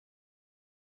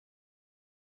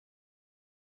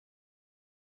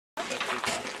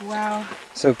Wow.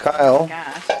 So Kyle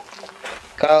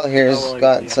here's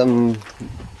got some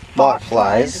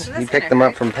botflies. He picked them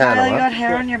up from Panama. Kyle, you got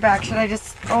hair on your back. Should I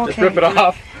just? Okay. Just rip it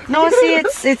off. No, see,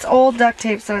 it's old duct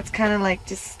tape, so it's kind of like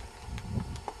just.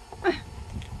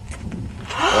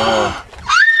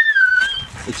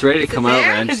 It's ready to come out,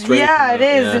 man. Yeah, it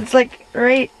is. Yeah. It's like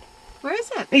right. Where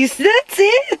is it? You see, that's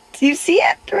it. You see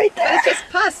it right there. It's just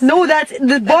pus. No, that's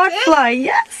the botfly.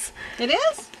 Yes. It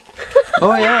is.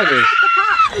 Oh yeah, it is.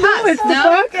 No, it's the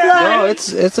botfly. No,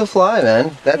 it's a fly,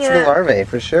 man. That's the larvae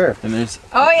for sure. And there's.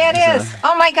 Oh yeah, it is.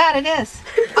 Oh my God, it is.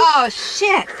 Oh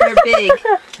shit, they're big.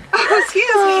 Oh,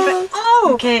 excuse me, but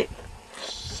oh. Okay.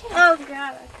 Oh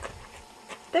God.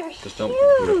 They're just don't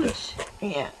do this.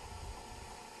 Yeah.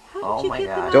 Oh my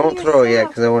God. Don't throw it yet,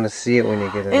 because I want to see it when you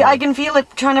get it. I can feel it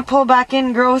trying to pull back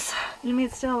in. Gross. You mean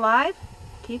it's still alive?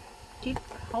 Keep.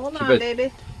 Hold on,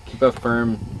 baby. Keep a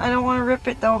firm. I don't want to rip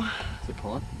it though. Is it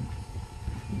pulling?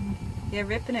 Yeah,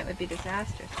 ripping it would be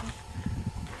disastrous.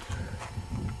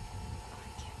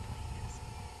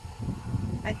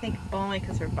 I think only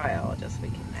because we're biologists we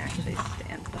can actually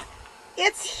stand. But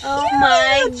it's huge. Oh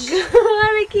my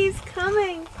God! It keeps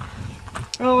coming.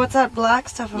 Oh, what's that black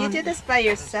stuff on? You did this by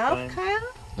yourself,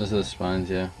 Kyle? Those are the spines,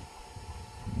 yeah.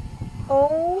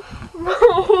 Oh,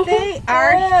 they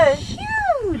are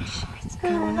huge. How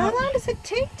long does it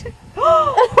take to?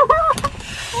 Oh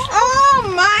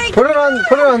my! Put it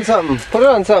on something. Put it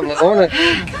on something. I want to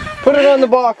put it on the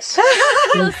box. it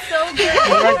feels so good.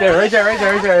 Right there. Does it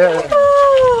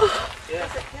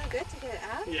feel good to get it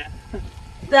out? Yeah.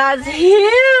 That's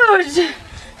huge.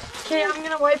 Okay, I'm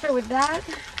gonna wipe it with that.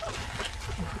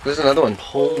 There's another one.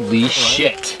 Holy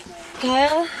shit!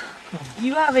 Kyle,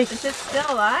 you have a. Is it still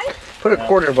alive? Put a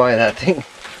quarter by that thing.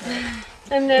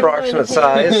 Approximate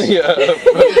size. Yeah.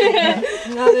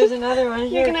 No, there's another one here.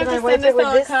 You're gonna Can have I to wipe send it us with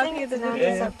all a this copy thing? of the It's not video.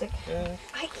 antiseptic.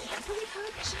 I can't believe how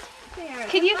cheap they are.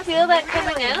 Can you feel that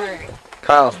coming out?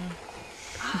 Kyle,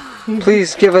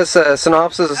 please give us a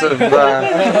synopsis of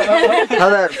how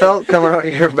that felt coming out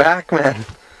of your back, man.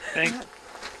 Thanks.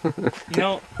 You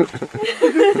know,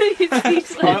 He's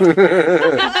speechless.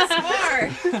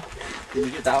 Did you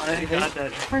get that one? I got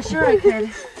that. For sure I could.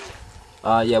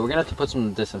 Yeah, we're gonna have to put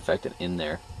some disinfectant in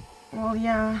there. Well,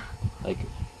 yeah. Like,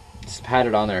 just pat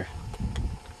it on there.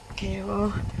 Okay,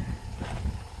 well.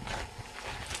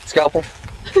 Scalpel.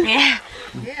 Yeah.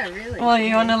 Yeah, really. Well,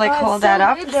 you want to like hold that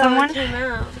up, someone?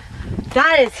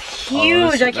 That is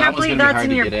huge. I can't believe that's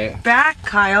in your back,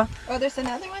 Kyle. Oh, there's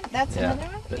another one? That's another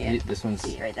one? This one's.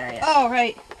 Right there, yeah. Oh,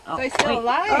 right. Oh, so he's still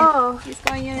alive. Oh. He's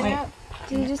going in and out.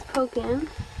 Do you just poke in?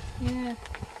 Yeah.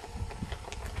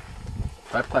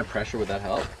 If I apply pressure, would that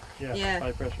help? Yeah.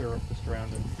 High pressure just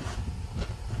around it.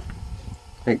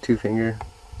 Make 2 finger.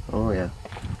 Oh yeah.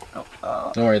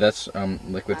 Don't worry, that's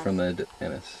liquid from the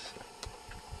anus.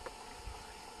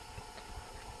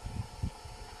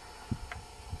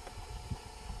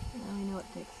 Now we know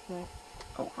what to expect.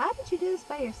 Oh. How did you do this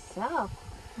by yourself?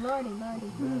 Lordy.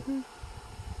 Mm-hmm.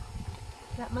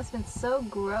 That must have been so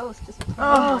gross, just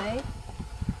pulling away.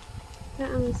 That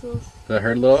one was a little Does that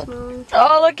hurt a little? smaller.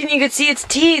 Oh, look, and you can see its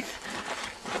teeth.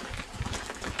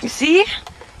 You see?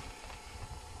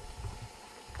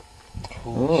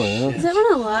 Oh yeah. Is that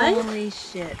one alive? Holy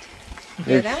shit.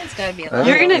 Yeah, that one's got to be alive.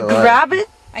 You're gonna grab it?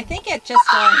 I think it just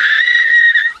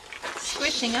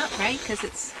squishing up, right? Because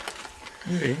it's...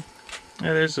 Maybe.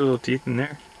 Yeah, there's little teeth in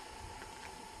there.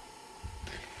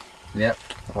 Yep.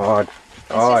 Odd.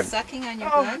 It's just sucking on your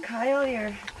blood. Kyle,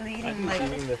 you're bleeding like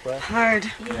The flesh. hard.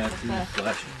 Yeah, it's in the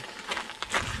flesh.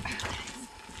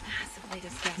 Massively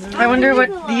disgusting. I wonder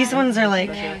what these ones are like.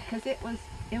 Yeah, because it was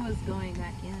going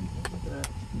back in.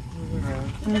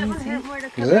 That one hurt more to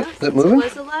come Is it? out Is it since moving? It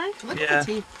was alive? Look Yeah. at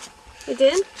the teeth. It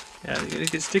did? Yeah,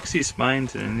 it sticks these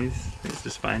spines in, and these the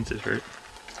spines that hurt.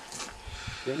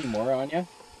 Do you have any more on you?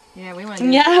 Yeah, we want to.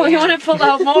 Yeah, we want to pull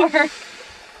out more.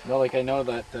 No, like I know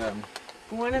that.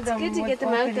 One of them. Good to would get them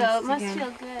out open though. It its must again.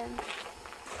 feel good.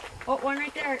 Oh, one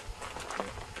right there.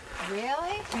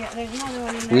 Really? Yeah, there's another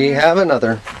one in there. We have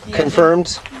another.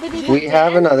 Confirmed. But is We it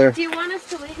have dead? another. Do you want us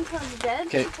to wait until it's dead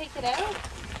Okay. to take it out?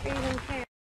 Or you don't care?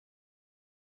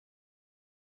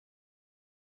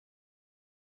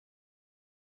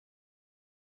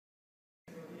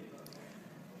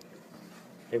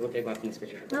 Eu vou pegar aqui nesse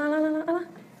peixe. Não.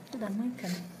 Da mãe,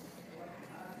 cara.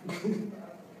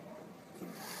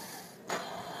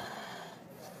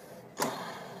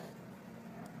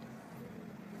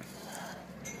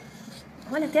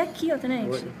 Olha, até aqui, ó, Tenente.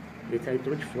 Olha, ele saiu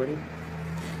todo de fora, hein?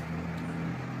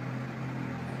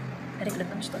 Peraí que dá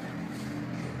pra misturar.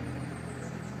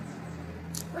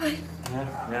 Ai.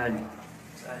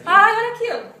 Ai, olha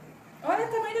aqui, ó. Olha o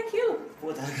tamanho daquilo.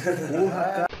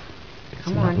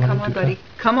 Come on, buddy.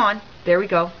 Come on. There we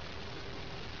go.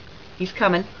 He's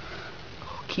coming.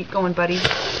 Oh, keep going, buddy.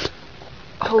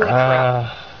 Holy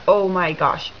crap. Oh my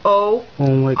gosh. Oh.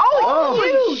 Oh my.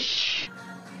 Oh, huge.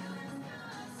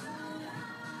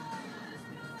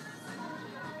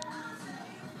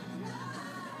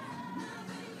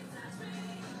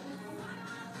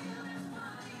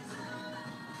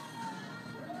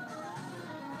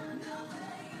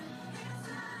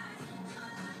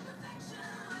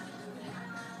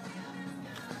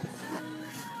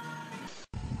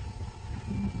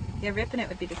 Yeah, ripping it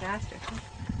would be disastrous.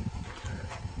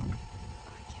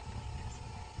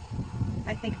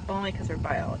 I think only because we're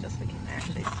biologists we can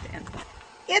actually stand that.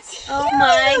 It's huge! Oh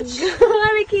my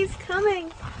god, it keeps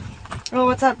coming. Oh,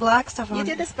 what's that black stuff on You it?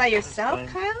 did this by yourself,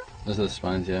 Kyle? Those are the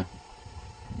spines, yeah.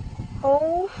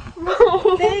 Oh,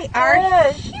 They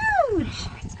are huge!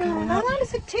 How long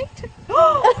does it take to...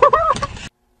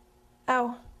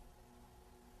 Ow.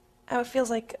 Ow, it feels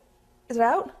like... Is it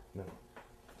out? No.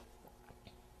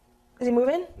 Is he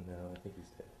moving? No, I think he's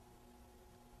dead.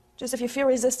 Just if you feel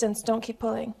resistance, don't keep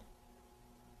pulling.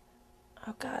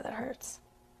 Oh god, that hurts.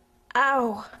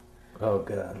 Ow! Oh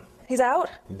god. He's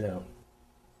out? No.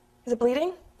 Is it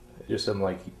bleeding? Just some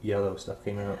like yellow stuff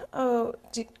came out. Oh,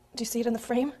 do you see it in the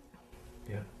frame?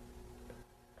 Yeah.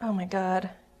 Oh my god.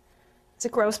 Is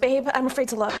it gross, babe? I'm afraid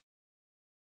to look.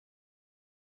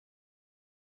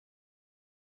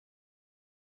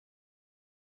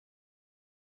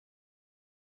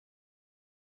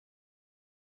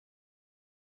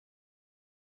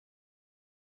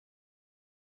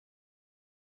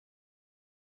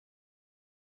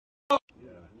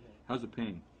 How's the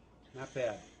pain? Not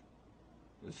bad.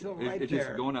 It's right just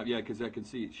there. going up, yeah, because I can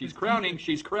see it. She's crowning.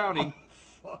 She's crowning.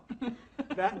 Oh, fuck.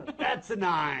 That's a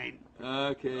 9.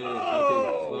 Okay.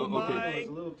 Oh, okay.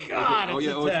 my God, Oh, yeah,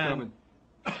 it's oh, a it's 10. coming.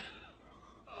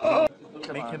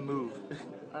 Make him move.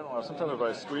 I don't know. Sometimes if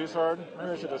I squeeze hard,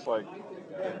 maybe I should just like.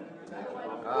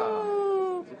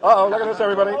 Uh-oh! Look at this,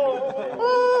 everybody.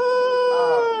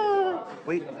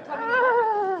 Wait.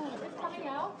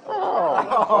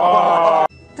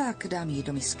 Tak, dám jí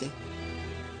do misky.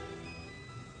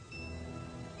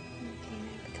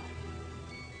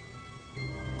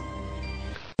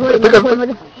 Ah,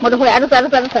 no sabes lo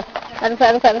que es.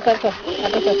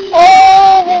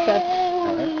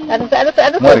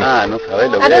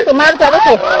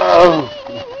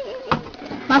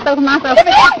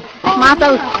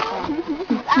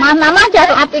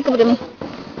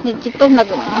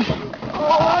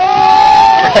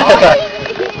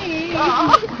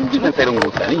 Yo pensé que era un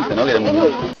gusanito, ¿no? Que era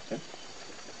un...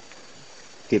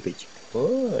 ¿Qué pecho?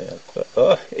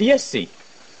 Oh, yes, see.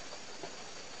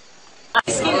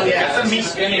 Yeah, me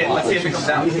spin it. Let's see if it comes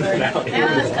out.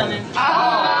 Yeah, it's coming.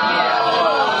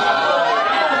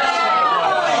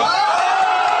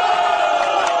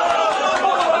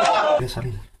 Voy a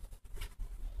salir.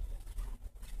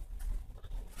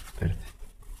 Espérate.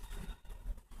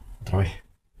 Otra vez.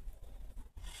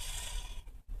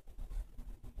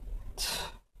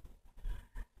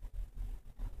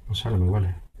 No sale, me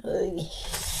huele. Uy.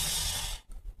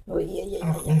 Uy, ay, ay, ay.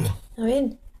 A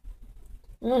ver.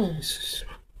 Es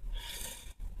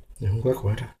un hueco,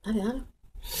 era. Dale, dale.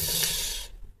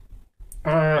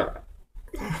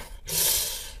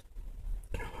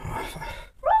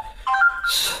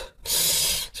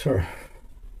 Sure.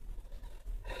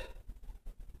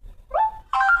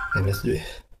 And let's do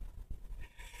it.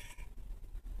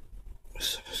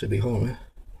 Should be home, eh?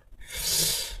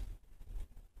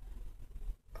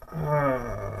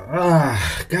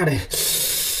 Got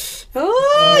it.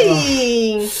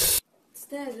 Oi! It's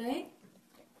dead, right?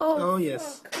 Oh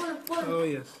yes. Oh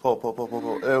yes.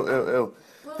 Pull. Ew.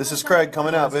 This is Craig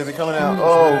coming out, baby, coming out.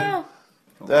 Oh,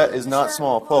 that is not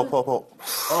small. Pull. Oh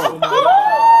my God.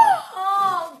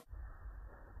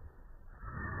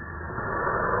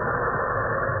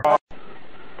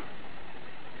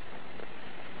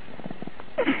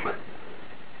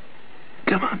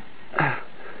 Come on.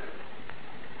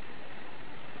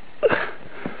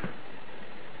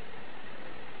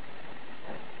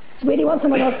 Sweetie, want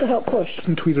someone else to help push?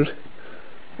 Some tweezers.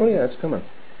 Oh yeah, it's coming.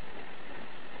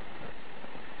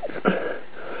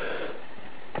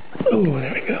 Oh,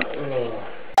 there we go.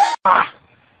 Ah!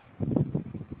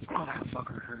 Oh, that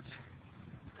fucker hurts.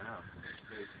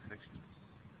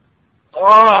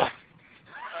 Oh!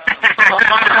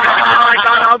 I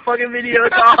got on fucking video,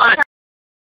 Tom.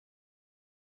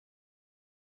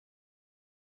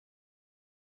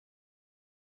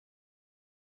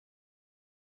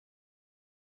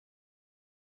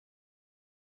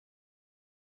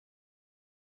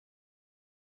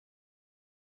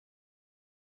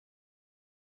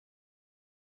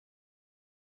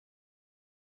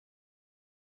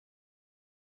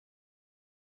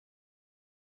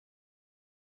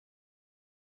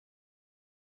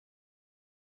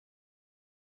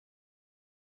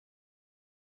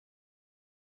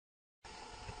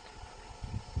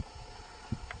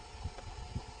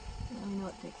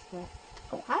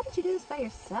 But how did you do this by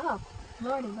yourself?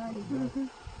 Lordy, lordy.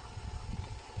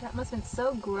 That must have been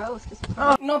so gross. Just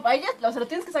No, vaya, se lo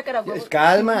tienes que sacar a huevo.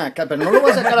 Calma, pero no lo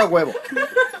voy a sacar a huevo.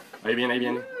 Ahí viene, ahí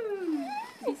viene.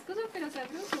 Viscoso pero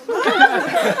sabroso.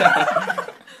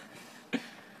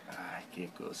 Ay, qué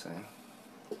cosa,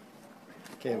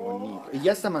 Qué bonito. Y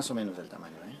ya está más o menos del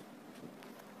tamaño,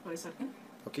 ¿Puede ser qué? Un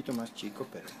poquito más chico,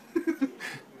 pero...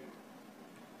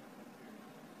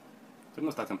 Tú no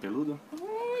estás tan peludo.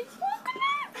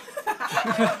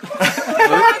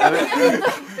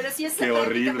 Pero si es qué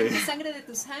horrible. sangre de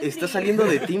tu sangre. Está saliendo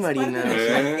de ti, Marina.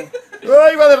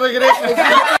 ¡Ay, va de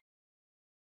regreso!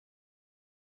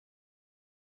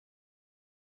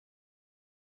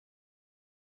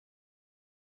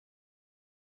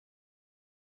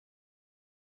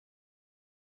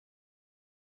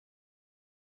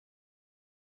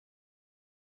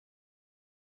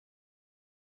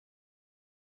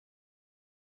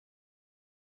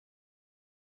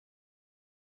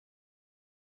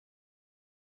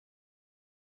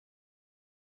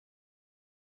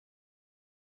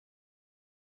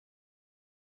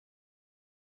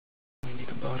 We need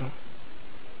a bottle.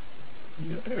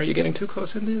 Are you getting too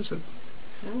close in there?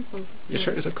 You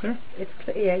sure? Is it clear? It's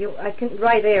clear. Yeah, I can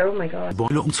right there. Oh my God.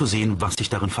 Beule, um zu sehen, was sich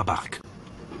darin verbarg.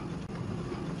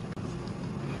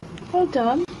 Hold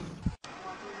on.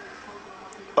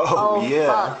 Oh,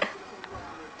 yeah. Fuck.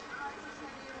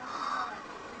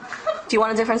 Do you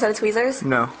want a different set of tweezers?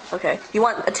 No. Okay. You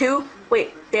want a 2?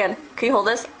 Wait, Dan, can you hold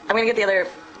this? I'm gonna get the other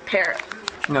pair.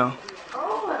 No.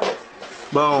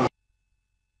 Boom.